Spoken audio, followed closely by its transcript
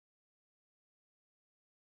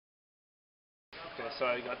Okay, so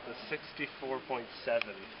I got the 64.7.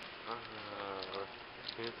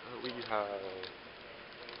 We have...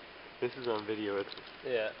 This is on video,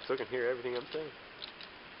 Yeah. So I can hear everything I'm saying.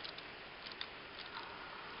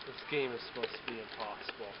 This game is supposed to be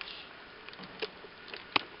impossible.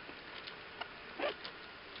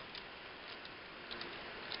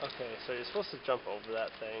 Okay, so you're supposed to jump over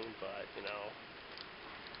that thing, but, you know...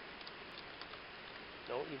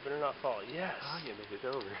 No, you better not fall. Yes! Oh, you made it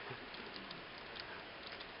over.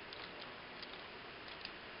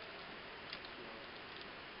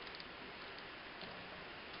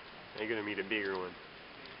 You're gonna meet a bigger one.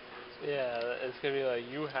 Yeah, it's gonna be like,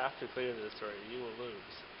 you have to clear this or you will lose.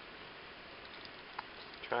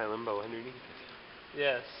 Try limbo underneath it.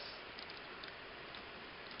 Yes.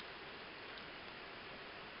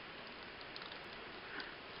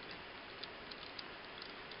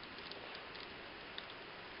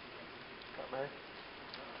 Got Mary?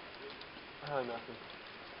 Oh, nothing.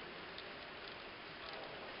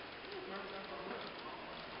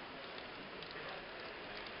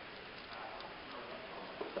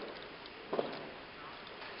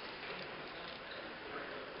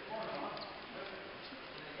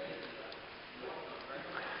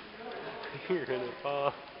 You're gonna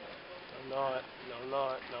fall. I'm not. No, I'm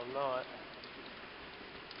not. No, I'm not.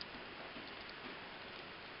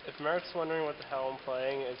 If Mark's wondering what the hell I'm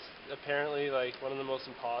playing, it's apparently like one of the most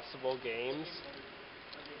impossible games.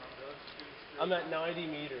 I'm at 90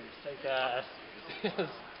 meters. Take that. Yes.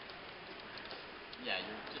 Yeah,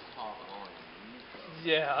 you're just following.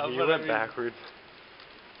 Yeah, You but went I mean, backwards.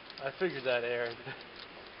 I figured that, Aaron.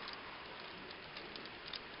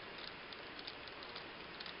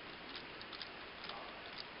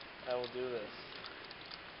 I will do this.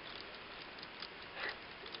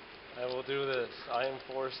 I will do this. I am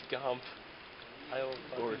Forrest Gump. I will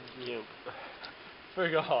Forrest fucking Gump.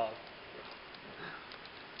 frig off.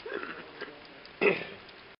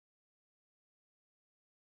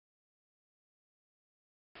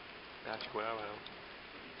 Dash wow.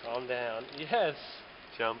 Calm down. Yes.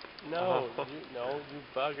 Jump. No. You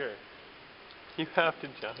bugger. You have to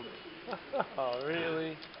jump. Oh,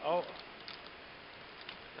 really? Oh.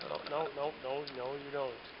 No, you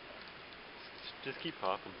don't. Just keep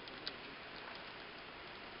hopping.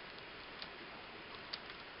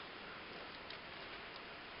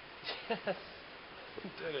 Yes. You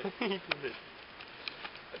did it. He did it.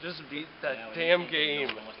 I just beat that Yeah, damn game.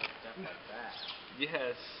 No one wants to step like that.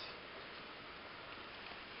 Yes.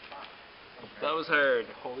 That was hard.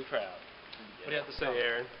 Holy crap. What do you have to say,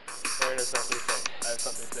 Aaron? Aaron has something to say. I have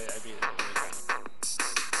something to say. I beat it.